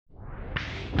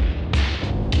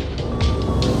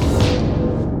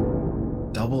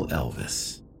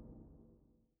Elvis.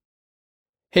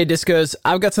 Hey Discos,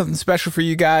 I've got something special for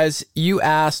you guys. You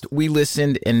asked, we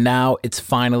listened, and now it's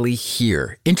finally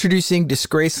here. Introducing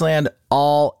Disgraceland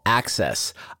All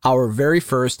Access, our very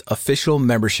first official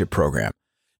membership program.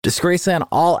 Disgraceland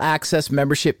All Access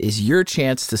membership is your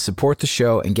chance to support the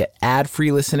show and get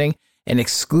ad-free listening, an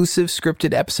exclusive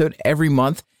scripted episode every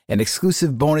month, and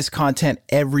exclusive bonus content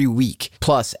every week,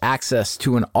 plus access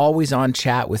to an always-on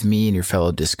chat with me and your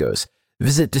fellow Discos.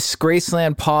 Visit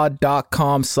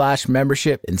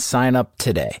disgracelandpod.com/membership and sign up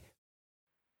today.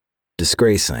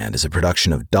 Disgraceland is a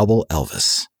production of Double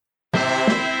Elvis.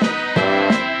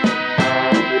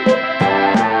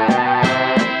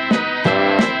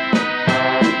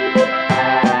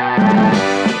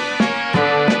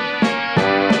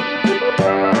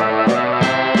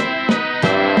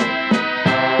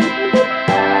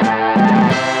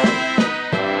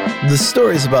 The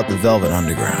stories about the Velvet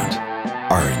Underground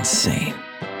are insane.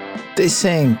 They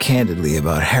sang candidly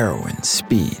about heroin,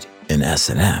 speed, and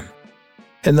S&M.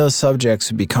 And those subjects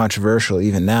would be controversial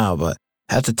even now, but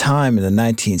at the time in the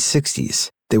 1960s,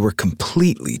 they were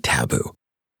completely taboo,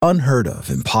 unheard of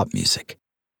in pop music.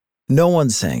 No one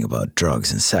sang about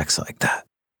drugs and sex like that,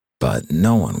 but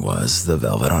no one was the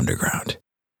Velvet Underground.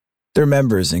 Their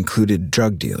members included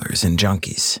drug dealers and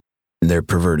junkies, and their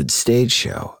perverted stage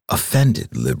show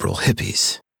offended liberal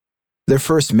hippies. Their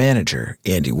first manager,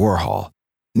 Andy Warhol,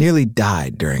 nearly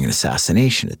died during an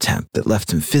assassination attempt that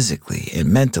left him physically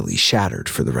and mentally shattered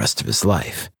for the rest of his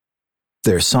life.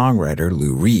 Their songwriter,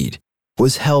 Lou Reed,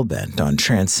 was hell-bent on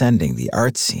transcending the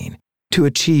art scene to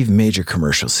achieve major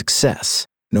commercial success,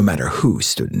 no matter who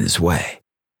stood in his way.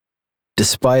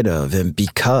 Despite of and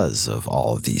because of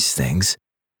all of these things,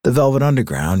 the Velvet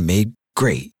Underground made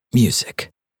great music.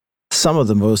 Some of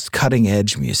the most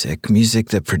cutting-edge music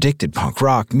that predicted punk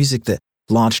rock, music that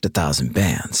launched 1,000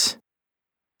 bands.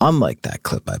 Unlike that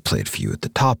clip I played for you at the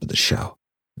top of the show,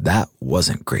 that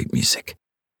wasn't great music.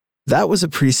 That was a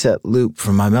preset loop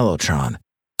from my Mellotron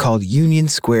called Union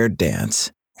Square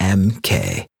Dance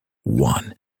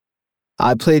MK1.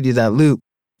 I played you that loop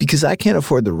because I can't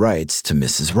afford the rights to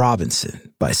Mrs.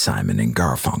 Robinson by Simon and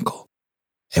Garfunkel.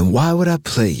 And why would I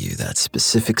play you that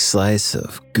specific slice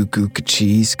of Goo Goo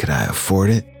Cheese? Could I afford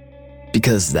it?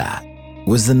 Because that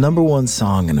was the #1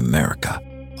 song in America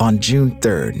on June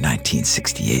 3rd,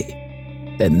 1968.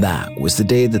 And that was the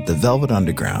day that the Velvet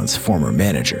Underground's former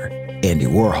manager, Andy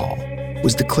Warhol,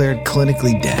 was declared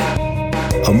clinically dead.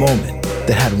 A moment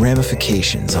that had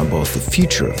ramifications on both the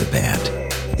future of the band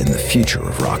and the future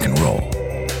of rock and roll.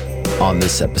 On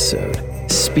this episode,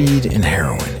 speed and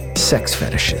heroin, sex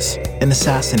fetishes, an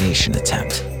assassination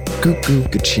attempt, Goo Goo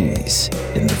Cheese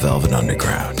in the Velvet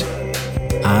Underground.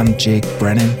 I'm Jake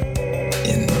Brennan,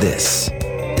 and this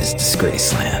is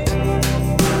Disgraceland.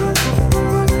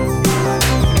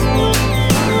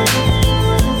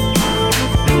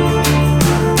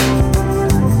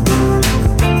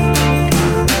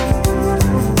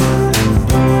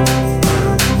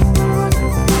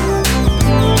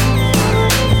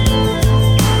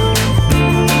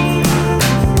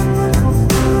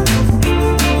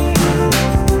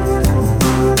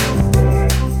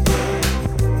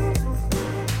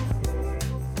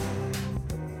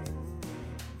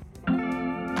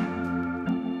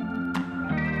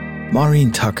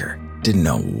 Maureen Tucker didn't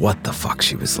know what the fuck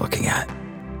she was looking at.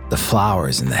 The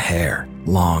flowers in the hair,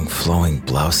 long flowing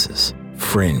blouses,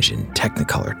 fringe and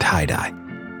Technicolor tie-dye.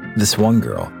 This one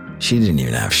girl, she didn't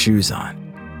even have shoes on.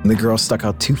 And the girl stuck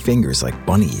out 2 fingers like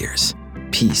bunny ears.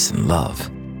 Peace and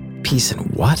love. Peace and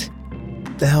what?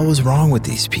 The hell was wrong with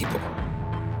these people?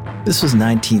 This was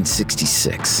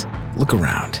 1966. Look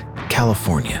around.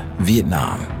 California,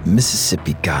 Vietnam,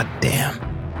 Mississippi, goddamn.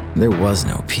 There was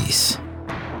no peace.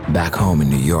 Back home in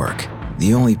New York,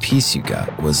 the only peace you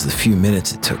got was the few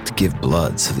minutes it took to give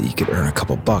blood so that you could earn a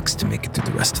couple bucks to make it through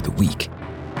the rest of the week.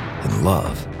 And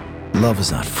love was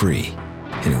not free,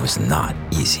 and it was not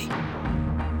easy.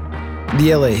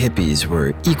 The LA hippies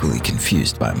were equally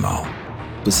confused by Mo.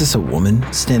 Was this a woman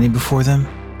standing before them,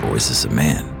 or was this a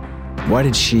man? Why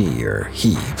did she or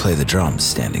he play the drums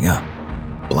standing up?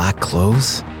 Black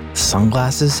clothes?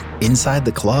 Sunglasses? Inside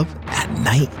the club? At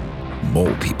night?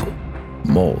 Mole people.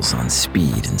 Moles on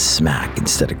speed and smack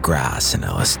instead of grass and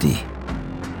LSD.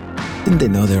 Didn't they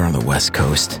know they were on the West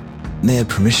Coast? And they had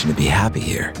permission to be happy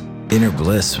here. Inner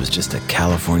bliss was just a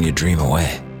California dream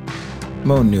away.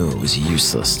 Mo knew it was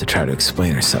useless to try to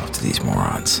explain herself to these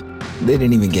morons. They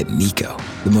didn't even get Nico,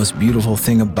 the most beautiful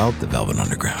thing about the Velvet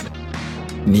Underground.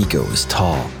 Nico was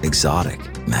tall, exotic,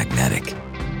 magnetic,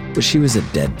 but she was a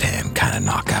deadpan kind of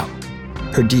knockout.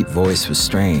 Her deep voice was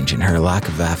strange, and her lack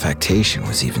of affectation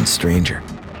was even stranger.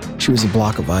 She was a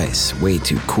block of ice, way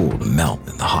too cool to melt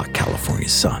in the hot California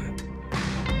sun.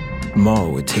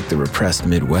 Mo would take the repressed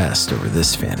Midwest over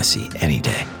this fantasy any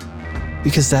day.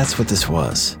 Because that's what this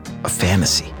was, a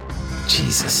fantasy.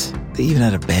 Jesus, they even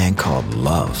had a band called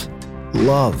Love.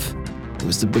 Love! It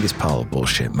was the biggest pile of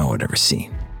bullshit Mo had ever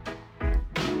seen.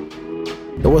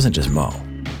 It wasn't just Mo.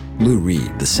 Lou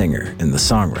Reed, the singer and the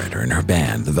songwriter in her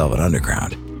band, The Velvet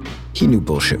Underground, he knew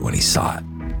bullshit when he saw it.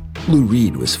 Lou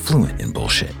Reed was fluent in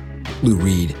bullshit. Lou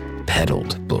Reed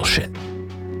peddled bullshit.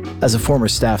 As a former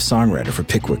staff songwriter for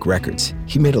Pickwick Records,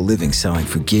 he made a living selling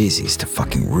fugazis to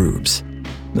fucking rubes.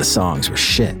 The songs were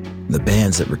shit. The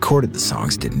bands that recorded the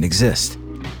songs didn't exist.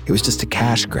 It was just a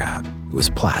cash grab. It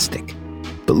was plastic.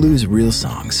 But Lou's real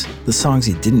songs, the songs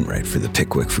he didn't write for the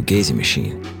Pickwick Fugazi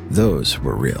machine, those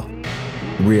were real.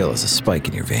 Real as a spike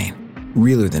in your vein.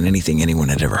 Realer than anything anyone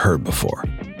had ever heard before.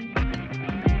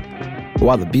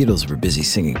 While the Beatles were busy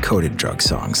singing coded drug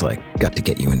songs like Got to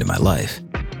Get You Into My Life,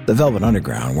 the Velvet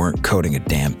Underground weren't coding a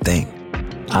damn thing.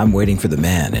 I'm Waiting for the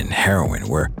Man and Heroin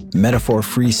were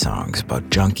metaphor-free songs about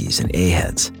junkies and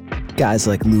A-heads. Guys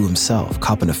like Lou himself,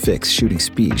 copping a fix, shooting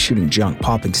speed, shooting junk,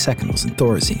 popping Seconals and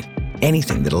Thorazine.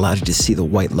 Anything that allowed you to see the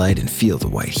white light and feel the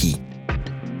white heat.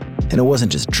 And it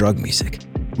wasn't just drug music.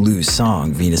 Lou's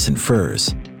song, Venus in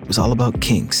Furs, was all about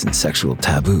kinks and sexual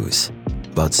taboos,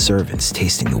 about servants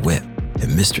tasting the whip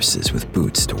and mistresses with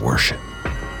boots to worship.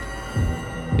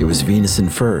 It was Venus in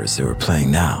Furs they were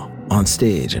playing now, on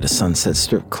stage at a Sunset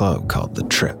Strip club called The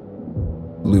Trip.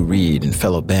 Lou Reed and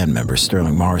fellow band member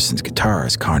Sterling Morrison's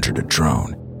guitars conjured a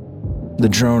drone. The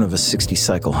drone of a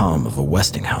 60-cycle hum of a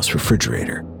Westinghouse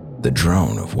refrigerator, the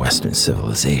drone of Western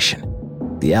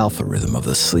civilization, the alpha rhythm of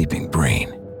the sleeping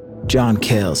brain. John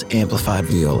Cale's amplified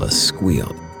viola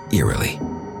squealed eerily.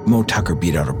 Mo Tucker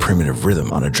beat out a primitive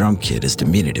rhythm on a drum kit as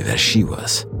diminutive as she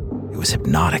was. It was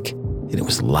hypnotic, and it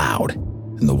was loud,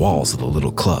 and the walls of the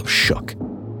little club shook.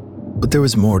 But there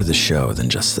was more to the show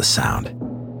than just the sound.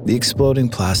 The exploding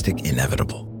plastic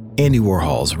inevitable. Andy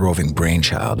Warhol's roving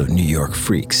brainchild of New York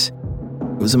freaks.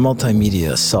 It was a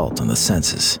multimedia assault on the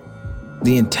senses.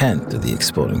 The intent of the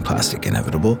exploding plastic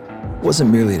inevitable wasn't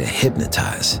merely to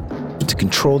hypnotize, but to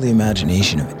control the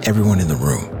imagination of everyone in the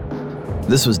room.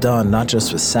 This was done not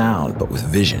just with sound, but with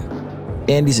vision.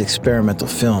 Andy's experimental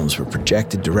films were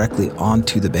projected directly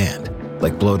onto the band,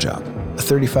 like Blowjob, a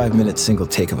 35-minute single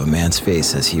take of a man's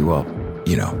face as he,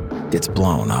 gets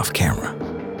blown off camera.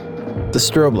 The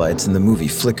strobe lights in the movie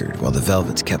flickered while the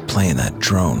Velvets kept playing that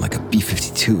drone like a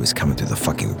B-52 was coming through the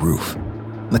fucking roof.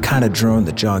 The kind of drone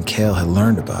that John Cale had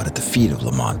learned about at the feet of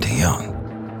Lamont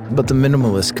DeYoung. But the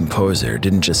minimalist composer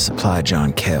didn't just supply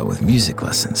John Cale with music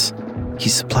lessons. He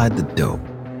supplied the dope,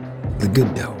 the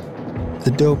good dope,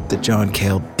 the dope that John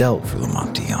Cale dealt for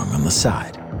Lamont DeYoung on the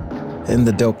side, and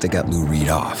the dope that got Lou Reed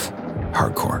off,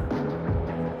 hardcore.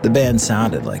 The band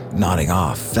sounded like Nodding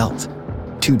Off felt.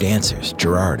 Two dancers,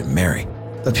 Gerard and Mary,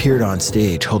 appeared on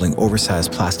stage holding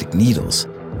oversized plastic needles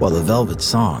while the Velvet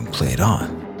song played on,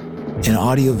 an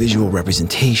audiovisual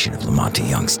representation of Lamont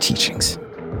DeYoung's teachings.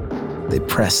 They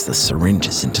pressed the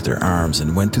syringes into their arms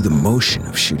and went through the motion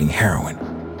of shooting heroin,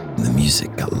 and the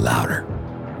music got louder.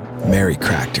 Mary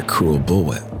cracked her cruel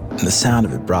bullwhip, and the sound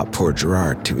of it brought poor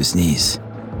Gerard to his knees.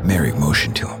 Mary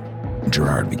motioned to him, and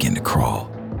Gerard began to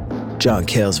crawl. John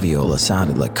Cale's viola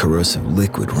sounded like corrosive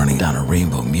liquid running down a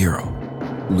rainbow mural.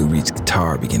 Lou Reed's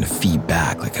guitar began to feed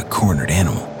back like a cornered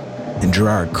animal, and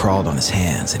Gerard crawled on his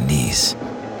hands and knees.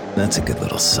 That's a good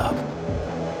little sub.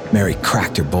 Mary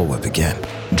cracked her bullwhip again,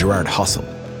 and Gerard hustled.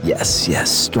 Yes,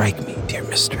 strike me, dear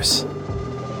mistress.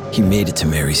 He made it to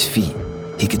Mary's feet.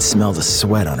 He could smell the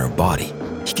sweat on her body.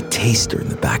 He could taste her in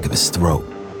the back of his throat.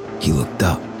 He looked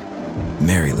up.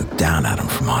 Mary looked down at him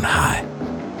from on high.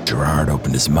 Gerard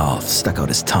opened his mouth, stuck out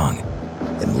his tongue,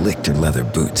 and licked her leather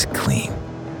boots clean.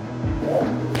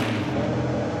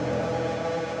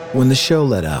 When the show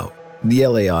let out, the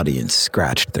LA audience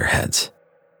scratched their heads.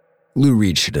 Lou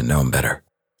Reed should have known better.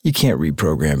 You can't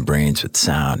reprogram brains with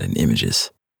sound and images.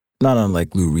 Not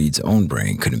unlike Lou Reed's own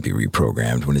brain couldn't be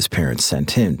reprogrammed when his parents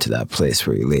sent him to that place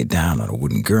where he laid down on a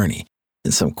wooden gurney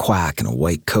and some quack in a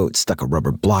white coat stuck a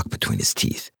rubber block between his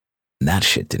teeth. And that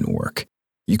shit didn't work.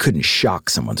 You couldn't shock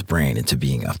someone's brain into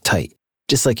being uptight,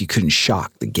 just like you couldn't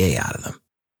shock the gay out of them.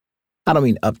 I don't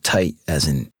mean uptight as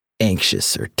in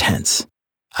anxious or tense.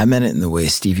 I meant it in the way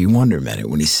Stevie Wonder meant it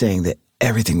when he's saying that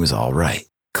everything was all right,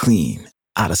 clean,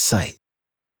 out of sight.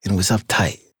 It was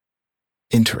uptight,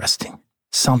 interesting,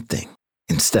 something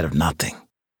instead of nothing.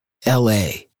 LA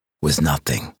was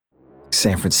nothing.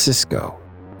 San Francisco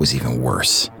was even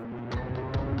worse.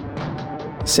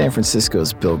 San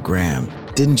Francisco's Bill Graham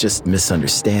didn't just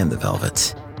misunderstand the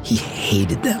Velvets. He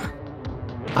hated them.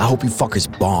 "I hope you fuckers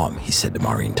bomb," he said to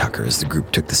Maureen Tucker as the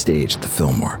group took the stage at the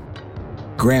Fillmore.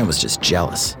 Graham was just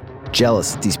jealous.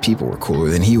 Jealous that these people were cooler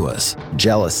than he was.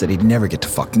 Jealous that he'd never get to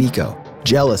fuck Nico.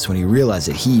 Jealous when he realized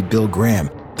that he, Bill Graham,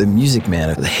 the music man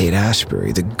of the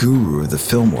Haight-Ashbury, the guru of the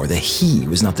Fillmore, that he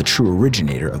was not the true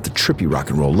originator of the trippy rock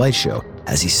and roll light show,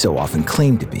 as he so often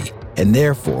claimed to be, and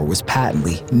therefore was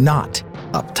patently not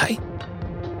uptight.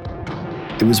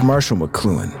 It was Marshall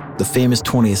McLuhan, the famous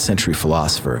 20th century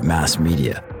philosopher of mass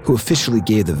media, who officially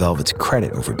gave the Velvets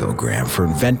credit over Bill Graham for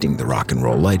inventing the rock and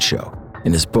roll light show.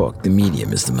 In his book, The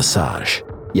Medium is the Massage.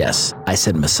 Yes, I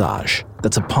said massage.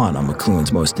 That's a pun on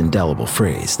McLuhan's most indelible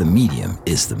phrase, the medium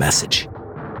is the message.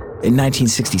 In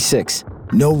 1966,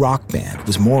 no rock band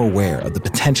was more aware of the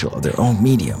potential of their own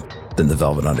medium than the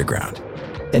Velvet Underground.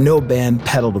 And no band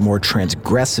peddled a more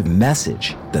transgressive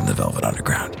message than the Velvet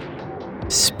Underground.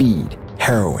 Speed,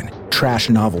 heroin, trash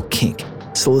novel kink,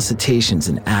 solicitations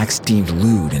and acts deemed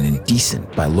lewd and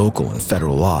indecent by local and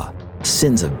federal law,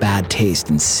 sins of bad taste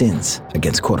and sins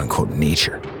against quote-unquote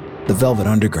nature. The Velvet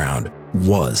Underground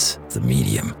was the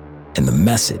medium, and the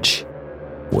message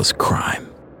was crime.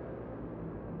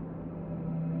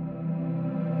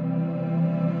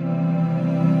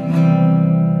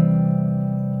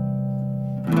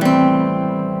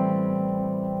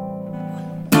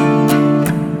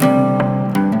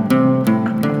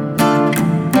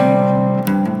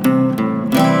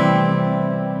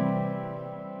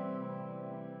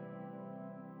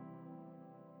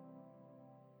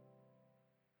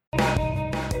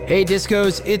 Hey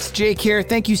Discos, it's Jake here.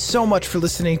 Thank you so much for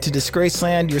listening to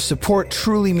Disgraceland. Your support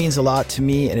truly means a lot to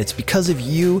me, and it's because of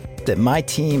you that my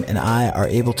team and I are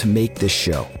able to make this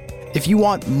show. If you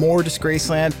want more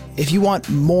Disgraceland, if you want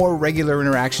more regular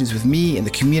interactions with me and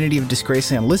the community of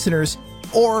Disgraceland listeners,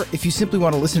 or if you simply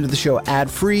want to listen to the show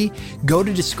ad-free, go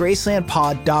to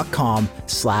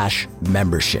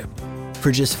disgracelandpod.com/membership.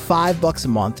 For just $5 a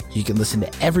month, you can listen to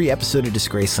every episode of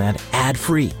Disgraceland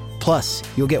ad-free. Plus,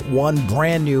 you'll get one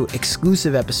brand new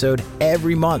exclusive episode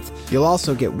every month. You'll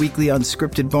also get weekly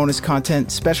unscripted bonus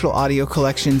content, special audio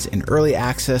collections, and early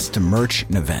access to merch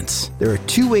and events. There are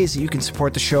 2 ways that you can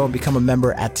support the show and become a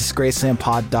member at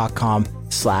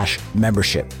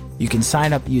disgracelandpod.com/membership. You can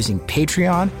sign up using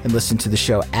Patreon and listen to the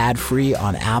show ad-free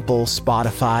on Apple,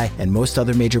 Spotify, and most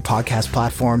other major podcast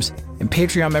platforms. And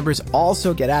Patreon members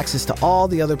also get access to all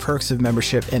the other perks of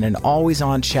membership and an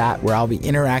always-on chat where I'll be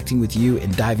interacting with you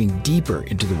and diving deeper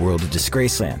into the world of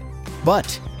Disgraceland.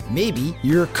 But maybe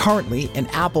you're currently an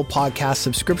Apple Podcast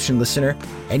subscription listener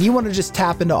and you want to just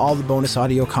tap into all the bonus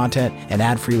audio content and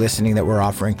ad-free listening that we're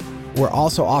offering. We're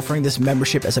also offering this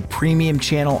membership as a premium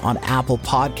channel on Apple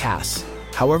Podcasts.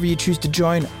 However you choose to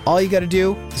join, all you got to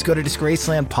do is go to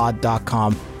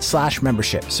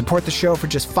disgracelandpod.com/membership. Support the show for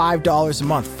just $5 a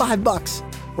month, $5,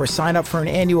 or sign up for an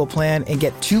annual plan and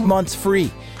get 2 months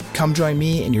free. Come join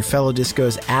me and your fellow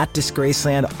discos at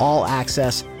Disgraceland All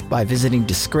Access by visiting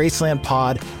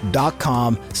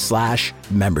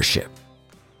disgracelandpod.com/membership.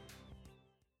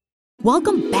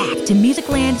 Welcome back to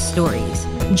Musicland Stories.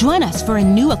 Join us for a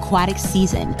new aquatic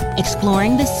season,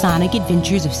 exploring the sonic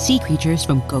adventures of sea creatures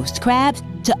from ghost crabs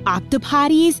to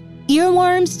octopodes,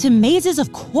 earworms to mazes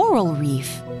of coral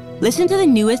reef. Listen to the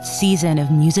newest season of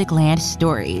Musicland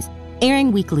Stories,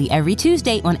 airing weekly every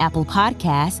Tuesday on Apple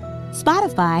Podcasts,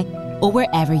 Spotify, or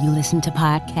wherever you listen to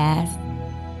podcasts.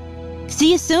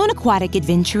 See you soon, aquatic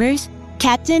adventurers.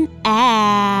 Captain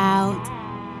out.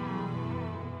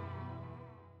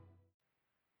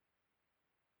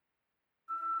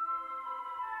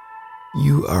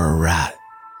 You are a rat.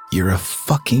 You're a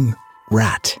fucking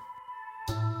rat.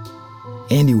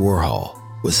 Andy Warhol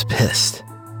was pissed.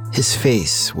 His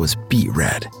face was beet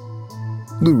red.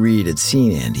 Lou Reed had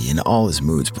seen Andy in all his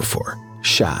moods before.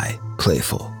 Shy,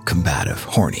 playful, combative,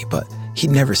 horny, but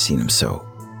he'd never seen him so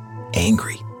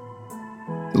angry.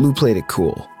 Lou played it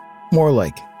cool, more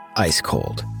like ice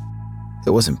cold. It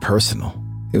wasn't personal.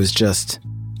 It was just,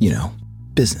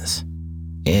 business.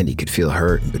 Andy could feel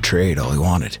hurt and betrayed all he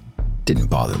wanted.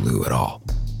 Didn't bother Lou at all.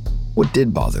 What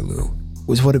did bother Lou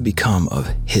was what had become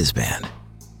of his band.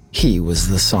 He was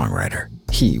the songwriter.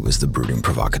 He was the brooding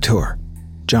provocateur.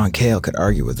 John Cale could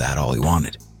argue with that all he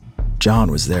wanted.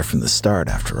 John was there from the start,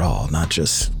 after all, not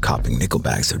just copping nickel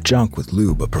bags of junk with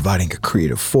Lou, but providing a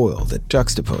creative foil that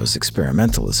juxtaposed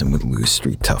experimentalism with Lou's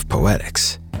street-tough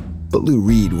poetics. But Lou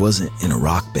Reed wasn't in a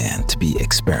rock band to be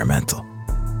experimental.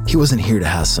 He wasn't here to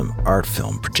have some art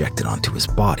film projected onto his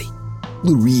body.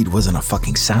 Lou Reed wasn't a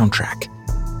fucking soundtrack.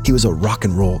 He was a rock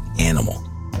and roll animal.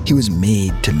 He was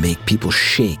made to make people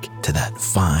shake to that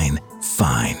fine,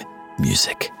 fine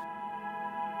music.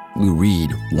 Lou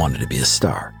Reed wanted to be a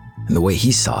star, and the way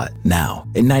he saw it now,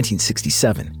 in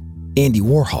 1967, Andy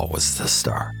Warhol was the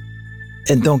star.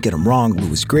 And don't get him wrong, Lou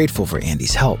was grateful for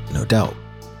Andy's help, no doubt.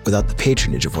 Without the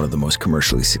patronage of one of the most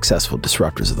commercially successful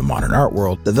disruptors of the modern art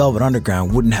world, the Velvet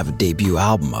Underground wouldn't have a debut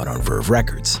album out on Verve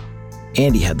Records.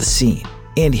 Andy had the scene,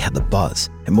 Andy had the buzz,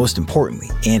 and most importantly,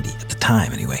 Andy, at the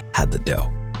time anyway, had the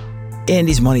dough.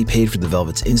 Andy's money paid for the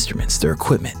Velvet's instruments, their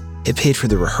equipment. It paid for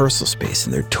their rehearsal space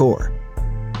and their tour.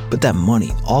 But that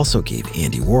money also gave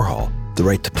Andy Warhol the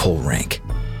right to pull rank.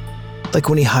 Like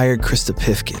when he hired Krista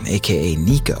Pifkin, aka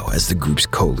Nico, as the group's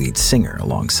co-lead singer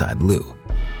alongside Lou.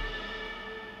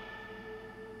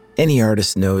 Any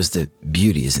artist knows that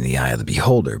beauty is in the eye of the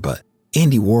beholder, but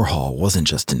Andy Warhol wasn't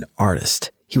just an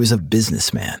artist, he was a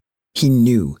businessman. He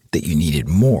knew that you needed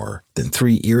more than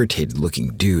 3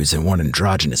 irritated-looking dudes and one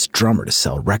androgynous drummer to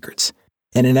sell records,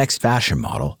 and an ex-fashion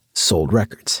model sold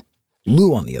records.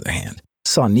 Lou, on the other hand,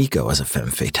 saw Nico as a femme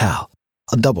fatale,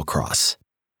 a double cross,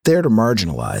 there to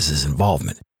marginalize his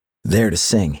involvement, there to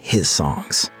sing his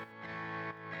songs.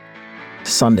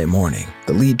 Sunday Morning,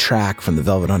 the lead track from the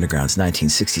Velvet Underground's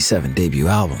 1967 debut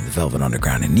album, The Velvet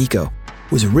Underground and Nico,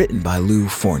 was written by Lou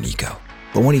for Nico.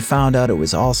 But when he found out it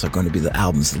was also going to be the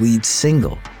album's lead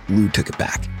single, Lou took it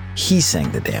back. He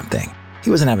sang the damn thing. He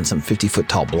wasn't having some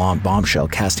 50-foot-tall blonde bombshell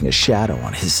casting a shadow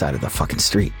on his side of the fucking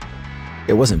street.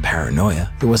 It wasn't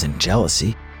paranoia. It wasn't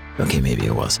jealousy. Okay, maybe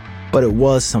it was. But it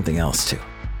was something else too.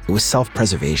 It was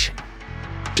self-preservation.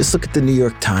 Just look at the New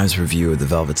York Times review of the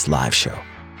Velvet's live show.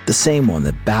 The same one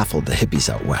that baffled the hippies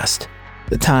out west.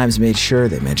 The Times made sure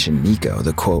they mentioned Nico,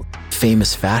 the quote,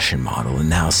 famous fashion model and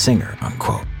now singer,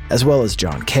 unquote, as well as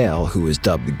John Cale, who was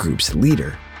dubbed the group's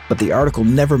leader. But the article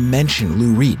never mentioned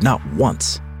Lou Reed, not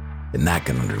once. And that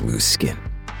got under Lou's skin.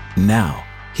 Now,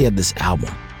 he had this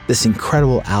album, this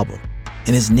incredible album,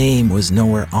 and his name was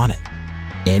nowhere on it.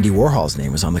 Andy Warhol's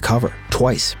name was on the cover,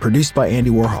 twice, produced by Andy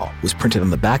Warhol, was printed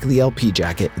on the back of the LP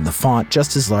jacket in the font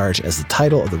just as large as the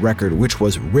title of the record, which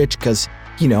was rich because,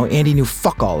 Andy knew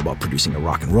fuck all about producing a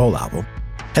rock and roll album.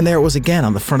 And there it was again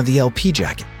on the front of the LP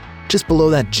jacket, just below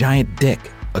that giant dick.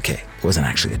 Okay, it wasn't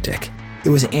actually a dick. It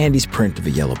was Andy's print of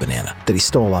a yellow banana that he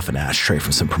stole off an ashtray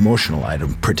from some promotional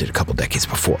item printed a couple decades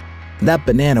before. That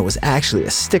banana was actually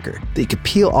a sticker that you could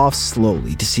peel off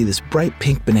slowly to see this bright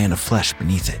pink banana flesh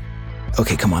beneath it.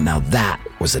 Okay, come on now, that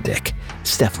was a dick.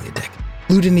 It's definitely a dick.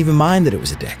 Lou didn't even mind that it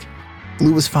was a dick.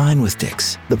 Lou was fine with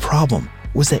dicks. The problem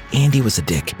was that Andy was a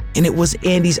dick, and it was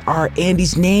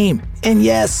Andy's name. And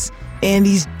yes,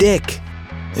 Andy's dick.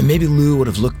 And maybe Lou would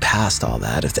have looked past all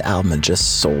that if the album had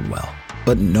just sold well,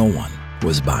 but no one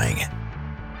was buying it.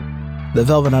 The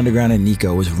Velvet Underground and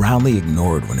Nico was roundly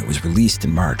ignored when it was released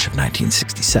in March of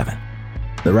 1967.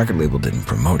 The record label didn't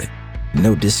promote it.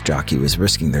 No disc jockey was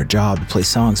risking their job to play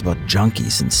songs about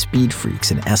junkies and speed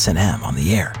freaks and S&M on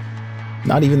the air.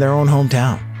 Not even their own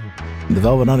hometown. The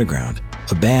Velvet Underground,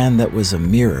 a band that was a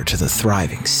mirror to the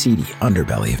thriving, seedy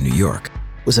underbelly of New York,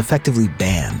 was effectively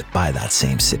banned by that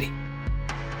same city.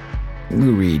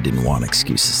 Lou Reed didn't want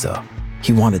excuses, though.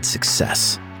 He wanted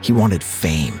success. He wanted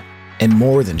fame. And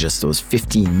more than just those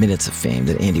 15 minutes of fame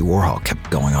that Andy Warhol kept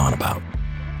going on about.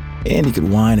 Andy could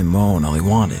whine and moan all he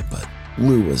wanted, but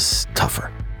Lou was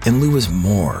tougher. And Lou was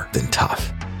more than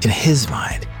tough. In his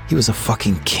mind, he was a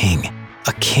fucking king.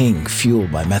 A king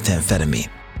fueled by methamphetamine.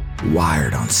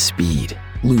 Wired on speed.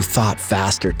 Lou thought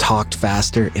faster, talked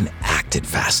faster, and acted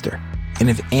faster. And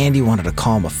if Andy wanted to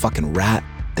call him a fucking rat,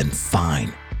 then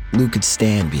fine. Lou could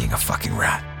stand being a fucking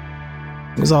rat.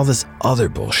 It was all this other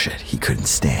bullshit he couldn't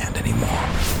stand anymore.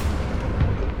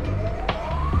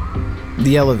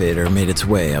 The elevator made its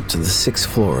way up to the 6th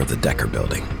floor of the Decker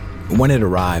building. When it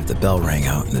arrived, the bell rang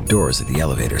out and the doors of the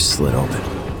elevator slid open.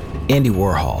 Andy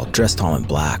Warhol, dressed all in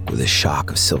black with his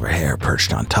shock of silver hair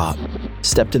perched on top,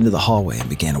 stepped into the hallway and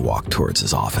began to walk towards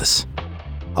his office.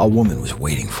 A woman was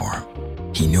waiting for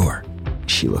him. He knew her.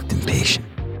 She looked impatient.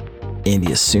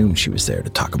 Andy assumed she was there to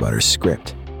talk about her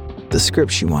script. The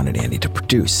script she wanted Andy to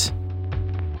produce.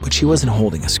 But she wasn't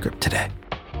holding a script today.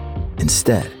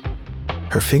 Instead,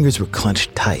 her fingers were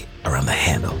clenched tight around the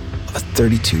handle of a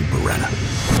 .32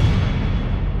 Beretta.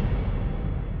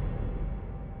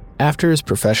 After his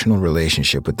professional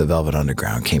relationship with the Velvet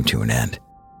Underground came to an end,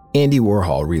 Andy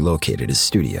Warhol relocated his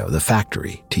studio, The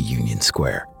Factory, to Union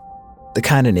Square, the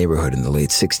kind of neighborhood in the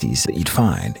late 60s that you'd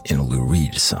find in a Lou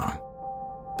Reed song.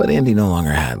 But Andy no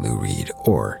longer had Lou Reed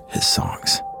or his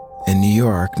songs, and New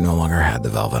York no longer had the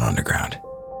Velvet Underground.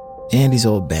 Andy's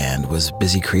old band was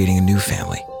busy creating a new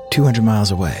family, 200 miles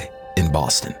away, in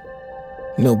Boston.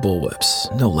 No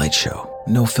bullwhips, no light show,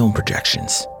 no film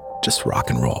projections, just rock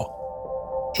and roll.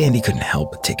 Andy couldn't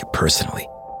help but take it personally.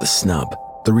 the snub,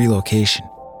 the relocation.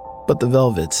 But the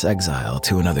Velvet's exile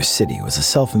to another city was a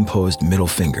self-imposed middle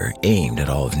finger aimed at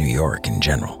all of New York in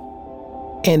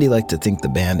general. Andy liked to think the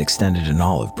band extended an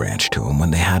olive branch to him when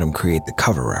they had him create the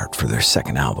cover art for their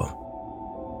second album.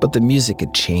 But the music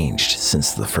had changed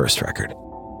since the first record.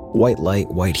 White Light,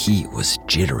 White Heat was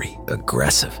jittery,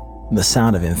 aggressive, and the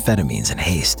sound of amphetamines and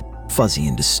haste, fuzzy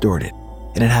and distorted,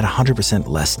 and it had 100%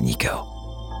 less Nico.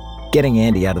 Getting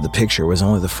Andy out of the picture was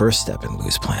only the first step in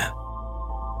Lou's plan.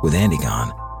 With Andy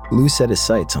gone, Lou set his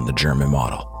sights on the German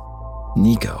model.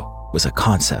 Nico was a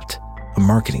concept, a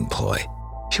marketing ploy.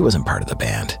 She wasn't part of the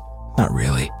band. Not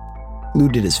really. Lou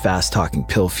did his fast-talking,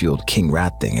 pill-fueled King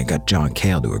Rat thing and got John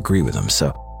Cale to agree with him,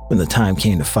 so when the time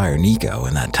came to fire Nico,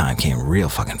 and that time came real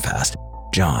fucking fast,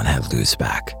 John had Lou's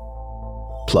back.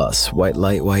 Plus, White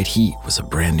Light, White Heat was a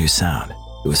brand new sound.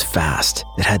 It was fast,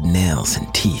 it had nails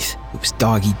and teeth, it was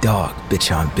dog-eat-dog,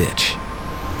 bitch on bitch.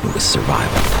 It was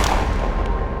survival.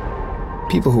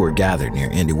 People who were gathered near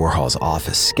Andy Warhol's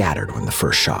office scattered when the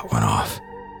first shot went off.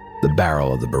 The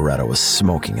barrel of the Beretta was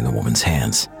smoking in the woman's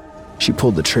hands. She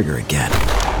pulled the trigger again.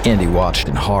 Andy watched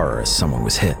in horror as someone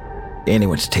was hit. Andy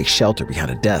went to take shelter behind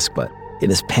a desk, but in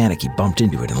his panic he bumped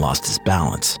into it and lost his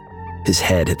balance. His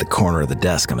head hit the corner of the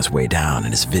desk on his way down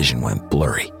and his vision went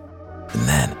blurry. And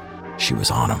then she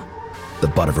was on him. The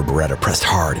butt of her Beretta pressed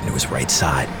hard into his right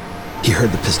side. He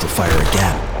heard the pistol fire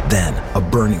again, then a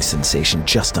burning sensation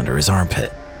just under his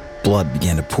armpit. Blood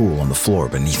began to pool on the floor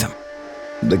beneath him.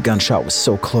 The gunshot was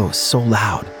so close, so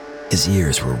loud. His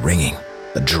ears were ringing,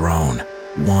 a drone,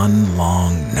 one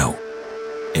long note.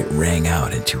 It rang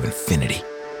out into infinity,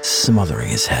 smothering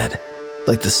his head,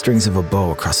 like the strings of a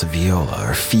bow across a viola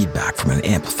or feedback from an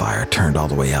amplifier turned all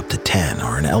the way up to 10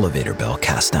 or an elevator bell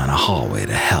cast down a hallway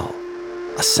to hell.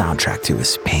 A soundtrack to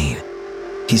his pain.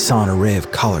 He saw an array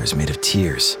of colors made of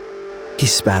tears. He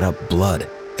spat up blood.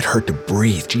 It hurt to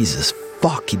breathe. Jesus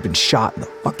fuck, he'd been shot in the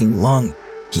fucking lung.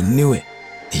 He knew it.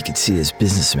 He could see his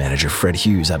business manager, Fred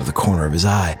Hughes, out of the corner of his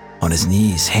eye, on his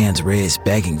knees, hands raised,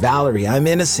 begging, "Valerie, I'm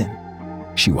innocent."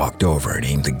 She walked over and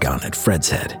aimed the gun at Fred's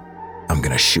head. "I'm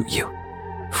gonna shoot you."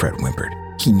 Fred whimpered.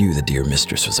 He knew the dear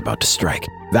mistress was about to strike.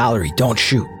 "Valerie, don't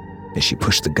shoot." As she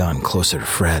pushed the gun closer to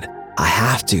Fred, "I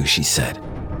have to," she said.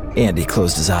 Andy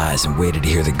closed his eyes and waited to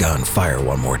hear the gun fire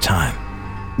one more time.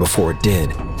 Before it did,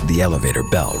 the elevator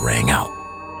bell rang out.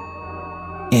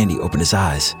 Andy opened his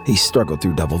eyes. He struggled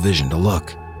through double vision to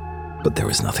look, but there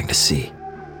was nothing to see.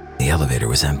 The elevator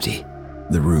was empty.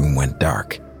 The room went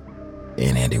dark,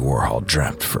 and Andy Warhol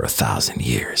dreamt for 1,000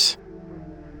 years.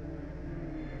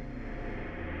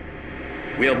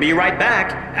 We'll be right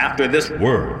back after this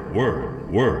word.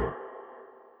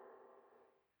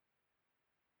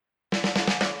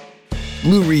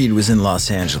 Lou Reed was in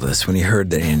Los Angeles when he heard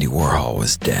that Andy Warhol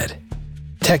was dead.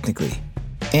 Technically,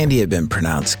 Andy had been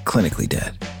pronounced clinically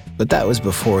dead, but that was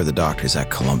before the doctors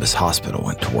at Columbus Hospital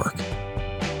went to work.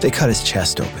 They cut his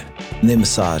chest open, and they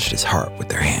massaged his heart with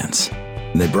their hands,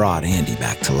 and they brought Andy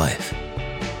back to life.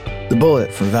 The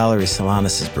bullet from Valerie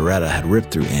Solanas' Beretta had ripped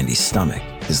through Andy's stomach,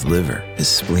 his liver, his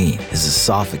spleen, his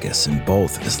esophagus, and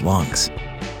both of his lungs.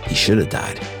 He should have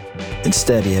died.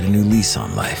 Instead, he had a new lease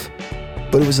on life.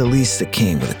 But it was a lease that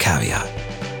came with a caveat.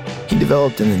 He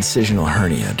developed an incisional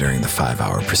hernia during the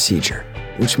 5-hour procedure,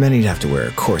 which meant he'd have to wear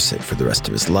a corset for the rest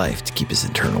of his life to keep his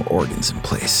internal organs in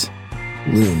place.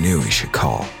 Lou knew he should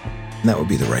call, and that would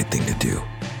be the right thing to do.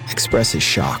 Express his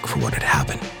shock for what had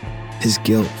happened, his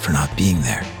guilt for not being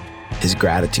there, his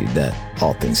gratitude that,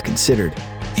 all things considered,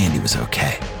 Andy was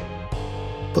okay.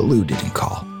 But Lou didn't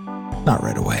call, not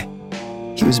right away.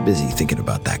 He was busy thinking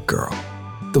about that girl,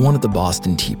 the one at the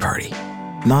Boston Tea Party.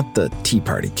 Not the Tea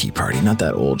Party, not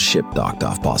that old ship docked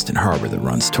off Boston Harbor that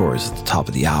runs tours at the top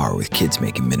of the hour with kids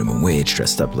making minimum wage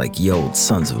dressed up like ye old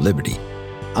Sons of Liberty.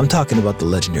 I'm talking about the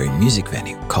legendary music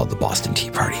venue called the Boston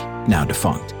Tea Party, now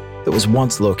defunct, that was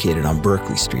once located on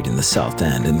Berkeley Street in the South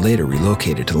End and later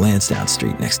relocated to Lansdowne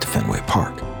Street next to Fenway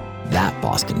Park. That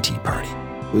Boston Tea Party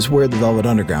was where the Velvet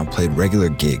Underground played regular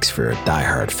gigs for a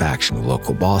diehard faction of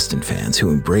local Boston fans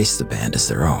who embraced the band as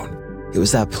their own. It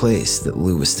was that place that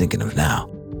Lou was thinking of now,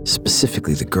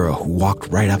 specifically the girl who walked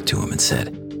right up to him and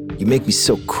said, "You make me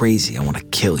so crazy, I want to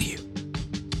kill you."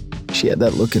 She had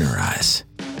that look in her eyes.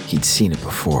 He'd seen it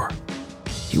before.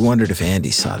 He wondered if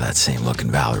Andy saw that same look in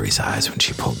Valerie's eyes when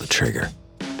she pulled the trigger.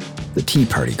 The Tea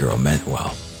Party girl meant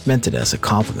well, meant it as a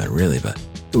compliment really, but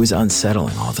it was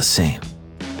unsettling all the same.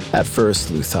 At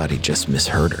first, Lou thought he'd just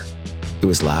misheard her. It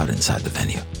was loud inside the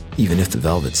venue, even if the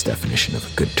Velvet's definition of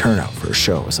a good turnout for a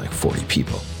show was like 40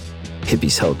 people.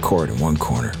 Hippies held court in one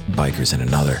corner, bikers in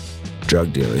another.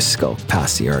 Drug dealers skulked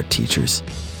past the art teachers.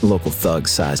 Local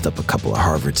thugs sized up a couple of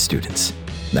Harvard students.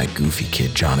 That goofy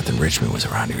kid Jonathan Richmond was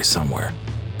around here somewhere,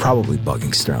 probably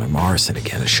bugging Sterling Morrison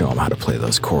again to show him how to play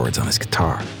those chords on his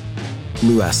guitar.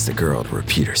 Lou asked the girl to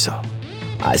repeat herself.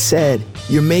 "I said,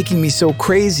 you're making me so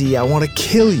crazy, I want to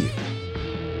kill you."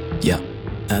 Yep,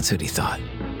 that's what he thought.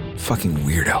 Fucking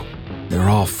weirdo. They were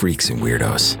all freaks and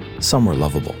weirdos. Some were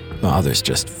lovable, while others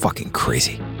just fucking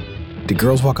crazy. Did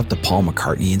girls walk up to Paul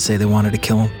McCartney and say they wanted to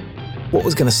kill him? What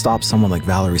was gonna stop someone like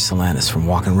Valerie Solanas from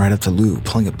walking right up to Lou,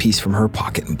 pulling a piece from her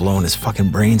pocket and blowing his fucking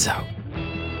brains out?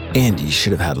 Andy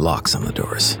should have had locks on the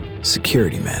doors.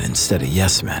 Security men instead of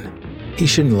yes men. He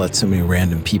shouldn't have let so many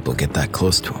random people get that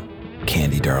close to him.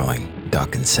 Candy Darling,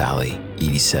 Duck and Sally,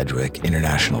 Edie Sedgwick,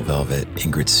 International Velvet,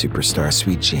 Ingrid Superstar,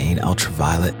 Sweet Jane,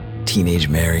 Ultraviolet, Teenage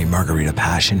Mary, Margarita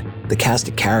Passion. The cast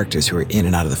of characters who were in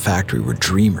and out of the factory were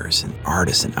dreamers and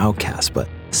artists and outcasts, but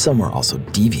some were also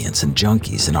deviants and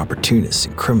junkies and opportunists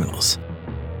and criminals.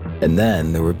 And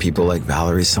then there were people like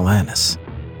Valerie Solanas,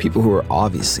 people who were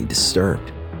obviously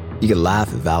disturbed. You could laugh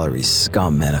at Valerie's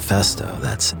scum manifesto,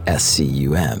 that's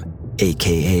SCUM,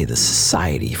 aka the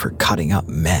Society for Cutting Up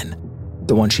Men.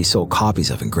 The one she sold copies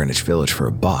of in Greenwich Village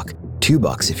for $1,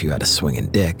 $2 if you had a swinging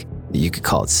dick. You could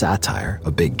call it satire,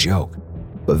 a big joke.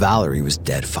 But Valerie was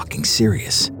dead fucking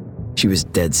serious. She was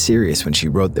dead serious when she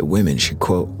wrote that women should,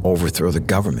 quote, overthrow the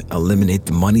government, eliminate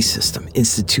the money system,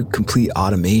 institute complete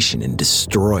automation, and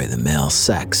destroy the male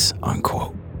sex,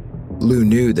 unquote. Lou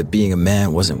knew that being a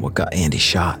man wasn't what got Andy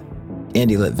shot.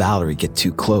 Andy let Valerie get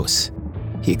too close.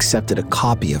 He accepted a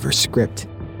copy of her script.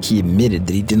 He admitted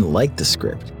that he didn't like the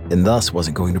script and thus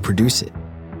wasn't going to produce it.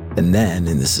 And then,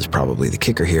 and this is probably the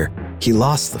kicker here, he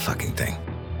lost the fucking thing.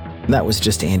 And that was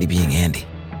just Andy being Andy.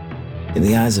 In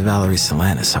the eyes of Valerie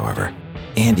Solanas, however,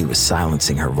 Andy was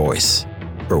silencing her voice.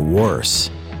 Or worse,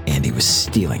 Andy was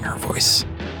stealing her voice.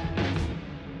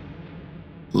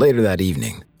 Later that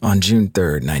evening, on June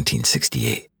 3rd,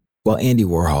 1968, while Andy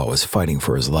Warhol was fighting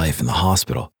for his life in the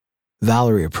hospital,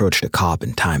 Valerie approached a cop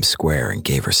in Times Square and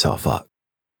gave herself up.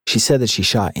 She said that she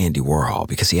shot Andy Warhol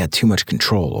because he had too much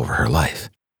control over her life.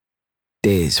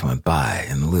 Days went by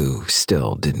and Lou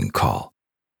still didn't call.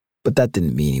 But that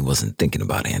didn't mean he wasn't thinking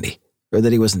about Andy, or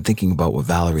that he wasn't thinking about what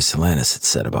Valerie Solanas had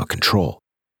said about control.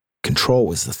 Control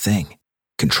was the thing.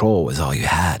 Control was all you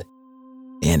had.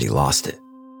 Andy lost it,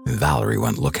 and Valerie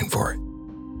went looking for it.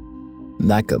 And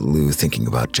that got Lou thinking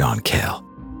about John Cale,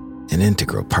 an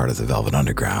integral part of the Velvet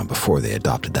Underground before they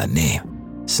adopted that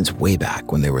name, since way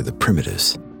back when they were the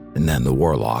Primitives, and then the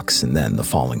Warlocks, and then the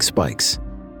Falling Spikes.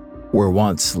 Where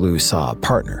once Lou saw a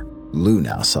partner, Lou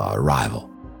now saw a rival,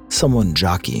 someone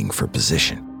jockeying for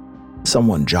position,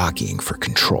 someone jockeying for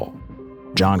control.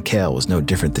 John Cale was no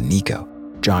different than Nico.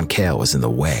 John Cale was in the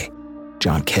way.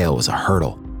 John Cale was a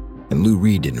hurdle, and Lou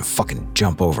Reed didn't fucking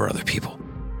jump over other people.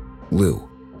 Lou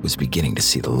was beginning to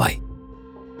see the light.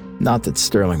 Not that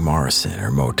Sterling Morrison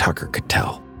or Mo Tucker could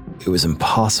tell. It was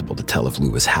impossible to tell if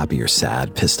Lou was happy or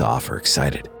sad, pissed off or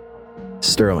excited.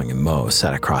 Sterling and Mo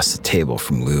sat across the table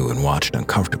from Lou and watched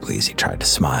uncomfortably as he tried to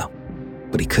smile.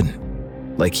 But he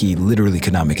couldn't. Like he literally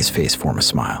could not make his face form a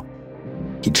smile.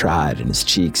 He tried, and his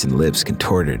cheeks and lips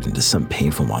contorted into some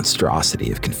painful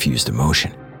monstrosity of confused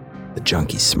emotion. The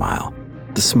junkie's smile.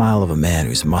 The smile of a man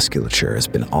whose musculature has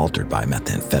been altered by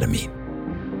methamphetamine.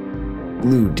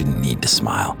 Lou didn't need to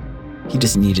smile. He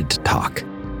just needed to talk.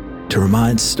 To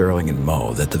remind Sterling and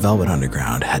Mo that the Velvet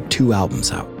Underground had 2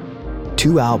 albums out.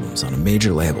 2 albums on a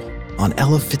major label, on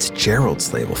Ella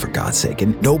Fitzgerald's label for God's sake,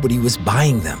 and nobody was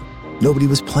buying them. Nobody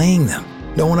was playing them.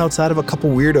 No one outside of a couple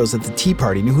weirdos at the Tea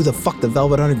Party knew who the fuck the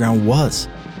Velvet Underground was.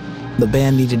 The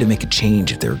band needed to make a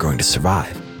change if they were going to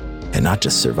survive. And not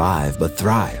just survive, but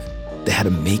thrive. They had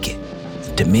to make it.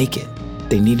 And to make it,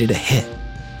 they needed a hit.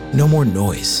 No more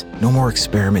noise, no more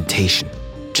experimentation,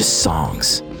 just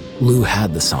songs. Lou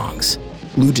had the songs.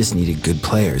 Lou just needed good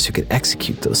players who could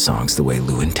execute those songs the way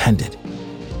Lou intended.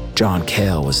 John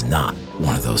Cale was not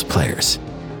one of those players.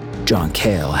 John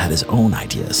Cale had his own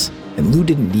ideas, and Lou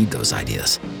didn't need those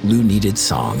ideas. Lou needed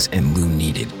songs, and Lou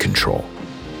needed control.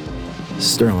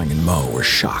 Sterling and Mo were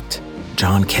shocked.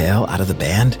 John Cale out of the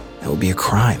band? That would be a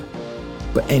crime.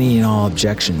 But any and all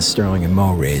objections Sterling and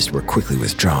Mo raised were quickly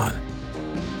withdrawn.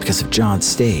 Because if John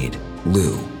stayed,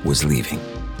 Lou was leaving.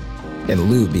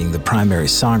 And Lou being the primary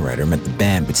songwriter meant the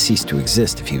band would cease to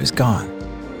exist if he was gone,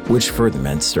 which further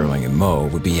meant Sterling and Mo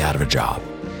would be out of a job.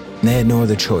 And they had no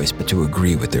other choice but to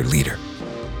agree with their leader.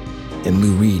 And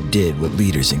Lou Reed did what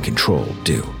leaders in control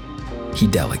do. He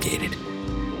delegated.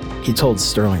 He told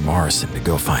Sterling Morrison to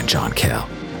go find John Cale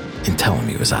and tell him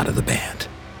he was out of the band.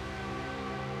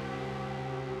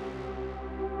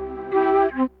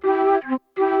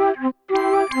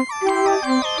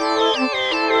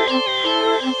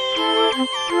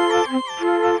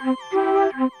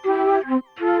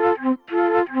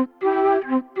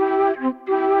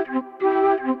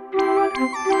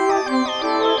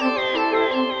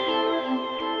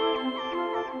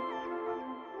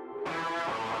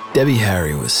 Debbie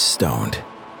Harry was stoned.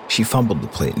 She fumbled the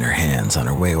plate in her hands on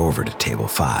her way over to table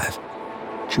 5.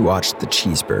 She watched the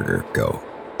cheeseburger go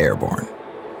airborne.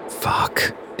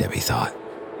 Fuck, Debbie thought.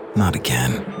 Not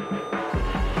again.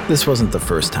 This wasn't the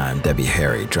first time Debbie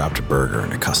Harry dropped a burger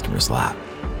in a customer's lap.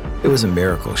 It was a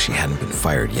miracle she hadn't been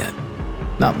fired yet.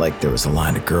 Not like there was a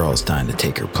line of girls dying to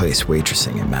take her place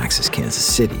waitressing at Max's Kansas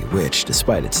City, which,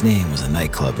 despite its name, was a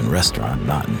nightclub and restaurant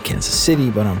not in Kansas City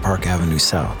but on Park Avenue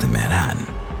South in Manhattan.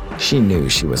 She knew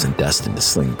she wasn't destined to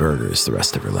sling burgers the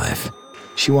rest of her life.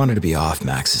 She wanted to be off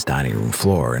Max's dining room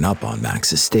floor and up on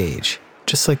Max's stage,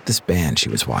 just like this band she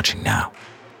was watching now.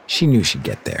 She knew she'd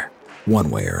get there,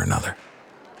 one way or another.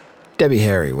 Debbie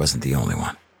Harry wasn't the only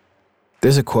one.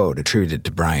 There's a quote attributed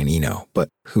to Brian Eno, but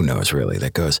who knows really,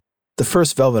 that goes, "The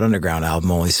first Velvet Underground album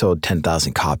only sold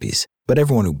 10,000 copies, but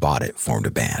everyone who bought it formed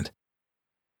a band."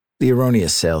 The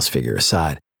erroneous sales figure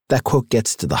aside, that quote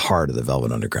gets to the heart of the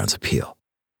Velvet Underground's appeal.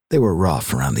 They were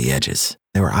rough around the edges.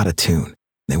 They were out of tune.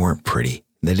 They weren't pretty.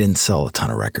 They didn't sell a ton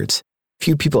of records.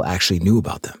 Few people actually knew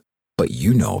about them, but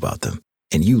you know about them,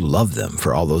 and you love them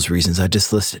for all those reasons I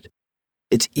just listed.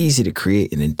 It's easy to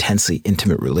create an intensely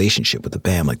intimate relationship with a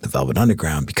band like the Velvet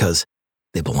Underground because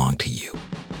they belong to you.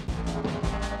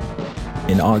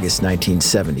 In August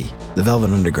 1970, the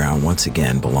Velvet Underground once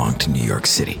again belonged to New York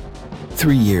City.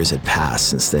 3 years had passed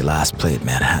since they last played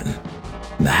Manhattan,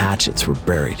 and the hatchets were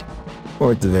buried,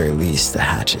 or at the very least, the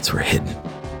hatchets were hidden.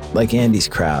 Like Andy's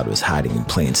crowd was hiding in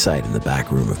plain sight in the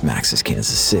back room of Max's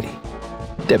Kansas City.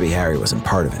 Debbie Harry wasn't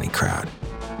part of any crowd,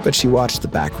 but she watched the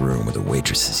back room with a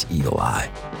waitress's evil eye.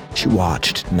 She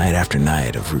watched night after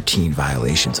night of routine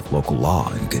violations of local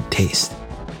law and good taste.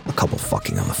 A couple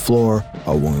fucking on the floor,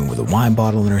 a woman with a wine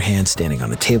bottle in her hand standing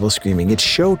on a table screaming, "It's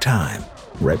showtime!"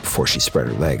 right before she spread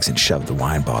her legs and shoved the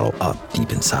wine bottle up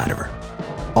deep inside of her.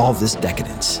 All this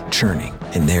decadence, churning,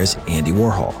 and there's Andy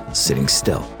Warhol sitting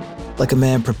still, like a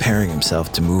man preparing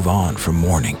himself to move on from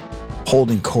mourning,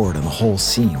 holding court on the whole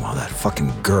scene while that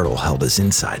fucking girdle held his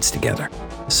insides together,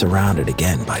 surrounded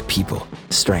again by people,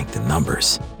 strength in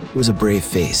numbers. It was a brave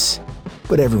face,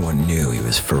 but everyone knew he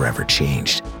was forever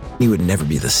changed. He would never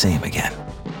be the same again.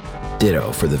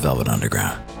 Ditto for the Velvet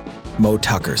Underground. Mo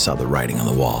Tucker saw the writing on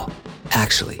the wall.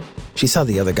 Actually, she saw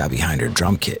the other guy behind her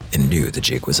drum kit and knew the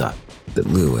jig was up, that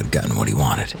Lou had gotten what he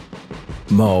wanted.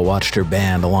 Mo watched her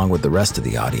band along with the rest of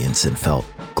the audience and felt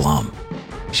glum.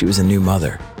 She was a new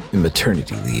mother, and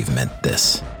maternity leave meant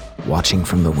this: watching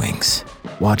from the wings,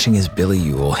 watching as Billy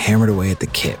Ewell hammered away at the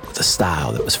kit with a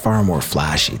style that was far more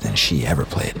flashy than she ever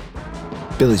played.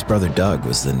 Billy's brother Doug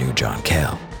was the new John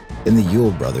Cale, and the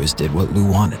Ewell brothers did what Lou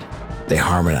wanted. They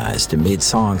harmonized and made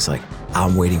songs like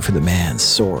 "I'm Waiting for the Man"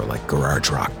 soar like garage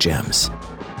rock gems.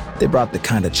 They brought the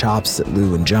kind of chops that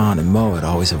Lou and John and Mo had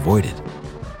always avoided.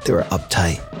 They were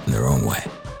uptight in their own way,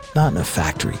 not in a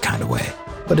factory kind of way,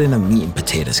 but in a meat and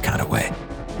potatoes kind of way.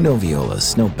 No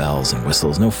violas, no bells and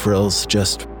whistles, no frills,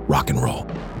 just rock and roll.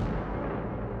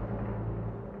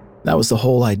 That was the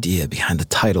whole idea behind the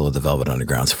title of the Velvet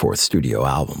Underground's 4th studio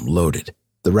album, Loaded.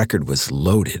 The record was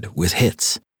loaded with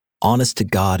hits.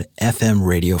 Honest-to-God, FM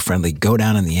radio-friendly,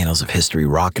 go-down in the annals of history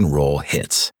rock and roll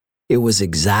hits. It was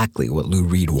exactly what Lou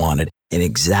Reed wanted and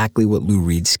exactly what Lou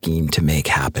Reed schemed to make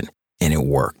happen, and it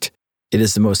worked. It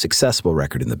is the most accessible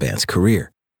record in the band's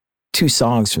career. 2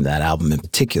 songs from that album in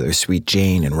particular, Sweet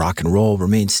Jane and Rock and Roll,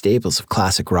 remain staples of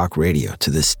classic rock radio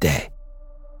to this day.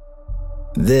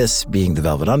 This being the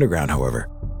Velvet Underground, however,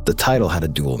 the title had a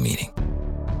dual meaning.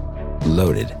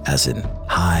 Loaded, as in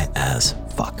high as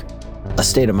fuck. A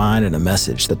state of mind and a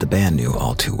message that the band knew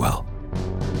all too well.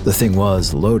 The thing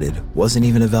was, Loaded wasn't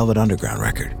even a Velvet Underground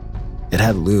record. It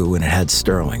had Lou and it had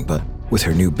Sterling, but with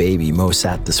her new baby, Mo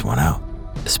sat this one out,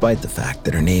 despite the fact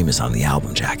that her name is on the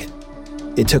album jacket.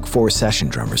 It took 4 session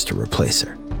drummers to replace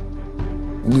her.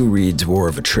 Lou Reed's war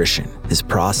of attrition, his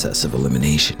process of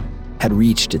elimination, had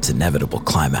reached its inevitable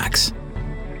climax.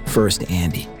 First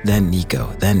Andy, then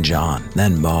Nico, then John,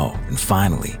 then Mo, and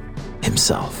finally,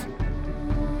 himself.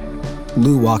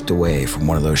 Lou walked away from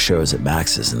one of those shows at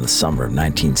Max's in the summer of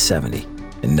 1970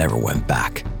 and never went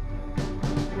back.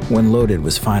 When Loaded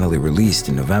was finally released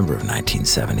in November of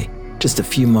 1970, just a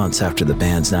few months after the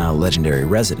band's now legendary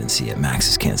residency at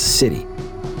Max's Kansas City,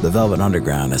 the Velvet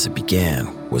Underground as it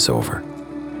began was over.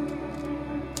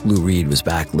 Lou Reed was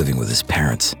back living with his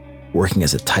parents, working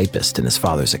as a typist in his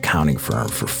father's accounting firm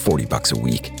for $40 a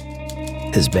week.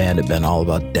 His band had been all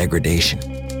about degradation,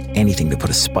 anything to put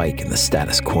a spike in the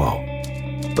status quo.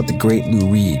 But the great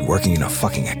Lou Reed working in a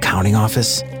fucking accounting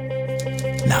office?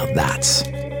 Now that's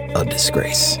a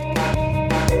disgrace.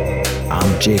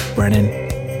 I'm Jake Brennan,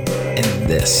 and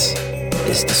this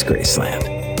is Disgraceland.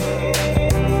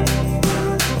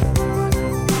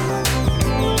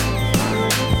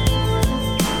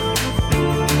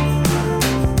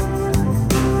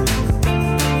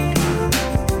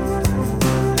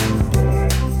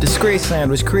 Disgraceland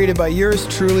was created by yours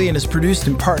truly and is produced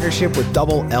in partnership with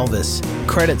Double Elvis.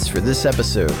 Credits for this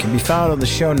episode can be found on the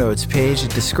show notes page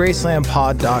at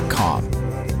disgracelandpod.com.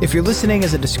 If you're listening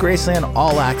as a Disgraceland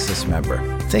All Access member,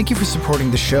 thank you for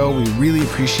supporting the show. We really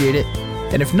appreciate it.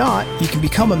 And if not, you can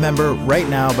become a member right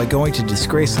now by going to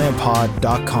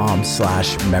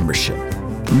disgracelandpod.com/membership.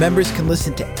 Members can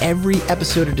listen to every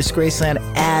episode of Disgraceland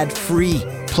ad-free.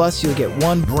 Plus, you'll get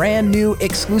one brand new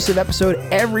exclusive episode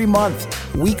every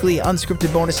month. Weekly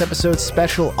unscripted bonus episodes,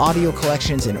 special audio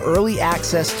collections, and early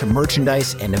access to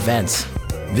merchandise and events.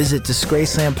 Visit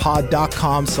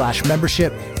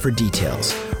disgracelandpod.com/membership for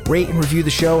details. Rate and review the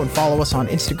show and follow us on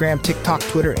Instagram, TikTok,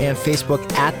 Twitter, and Facebook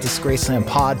at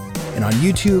DisgracelandPod and on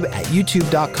YouTube at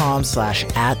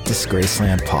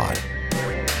youtube.com/@DisgracelandPod.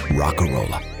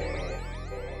 Rockarola.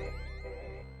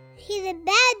 He's a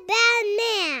bad, bad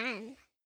man.